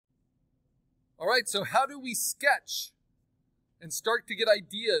All right, so how do we sketch and start to get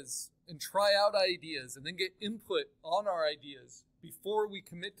ideas and try out ideas and then get input on our ideas before we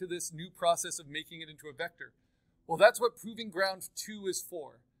commit to this new process of making it into a vector? Well, that's what Proving Ground 2 is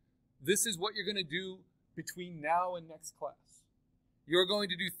for. This is what you're going to do between now and next class. You're going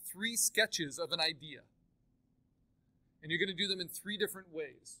to do 3 sketches of an idea. And you're going to do them in 3 different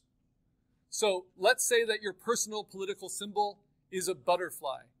ways. So let's say that your personal political symbol is a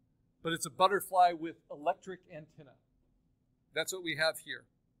butterfly, but it's a butterfly with electric antenna. That's what we have here.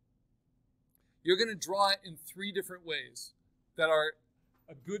 You're going to draw it in 3 different ways that are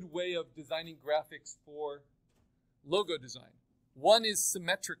a good way of designing graphics for logo design. One is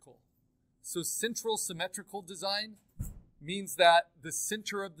symmetrical. So central symmetrical design means that the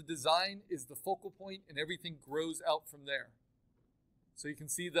center of the design is the focal point and everything grows out from there. So you can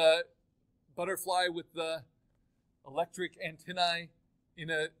see the butterfly with the electric antennae in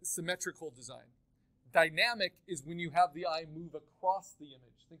a symmetrical design. Dynamic is when you have the eye move across the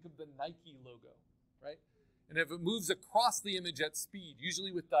image. Think of the Nike logo, right? And if it moves across the image at speed,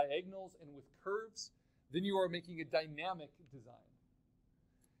 usually with diagonals and with curves, then you are making a dynamic design.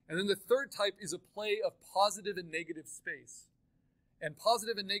 And then the third type is a play of positive and negative space. And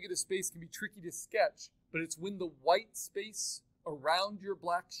positive and negative space can be tricky to sketch, but it's when the white space around your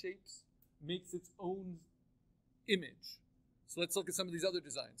black shapes makes its own image. So let's look at some of these other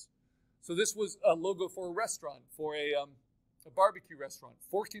designs. So this was a logo for a restaurant, for a barbecue restaurant,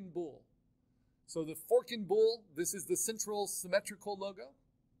 Fork and Bull. So the Fork and Bull, this is the central symmetrical logo.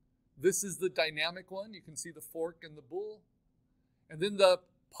 This is the dynamic one. You can see the fork and the bull. And then the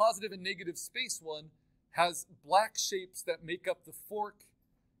positive and negative space one has black shapes that make up the fork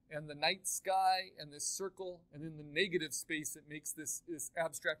and the night sky and this circle, and then the negative space that makes this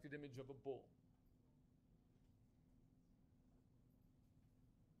abstracted image of a bull.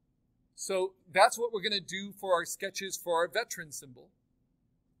 So that's what we're going to do for our sketches for our veteran symbol.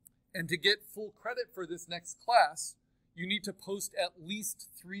 And to get full credit for this next class, you need to post at least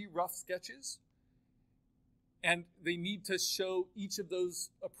 3 rough sketches, and they need to show each of those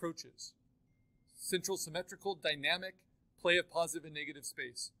approaches. Central symmetrical, dynamic, play of positive and negative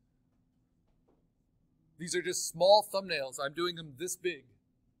space. These are just small thumbnails. I'm doing them this big,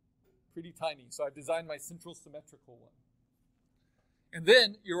 pretty tiny. So I've designed my central symmetrical one. And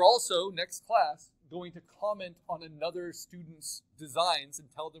then you're also, next class, going to comment on another student's designs and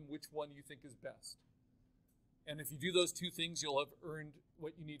tell them which one you think is best. And if you do those 2 things, you'll have earned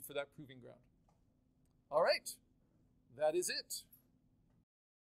what you need for that proving ground. All right, that is it.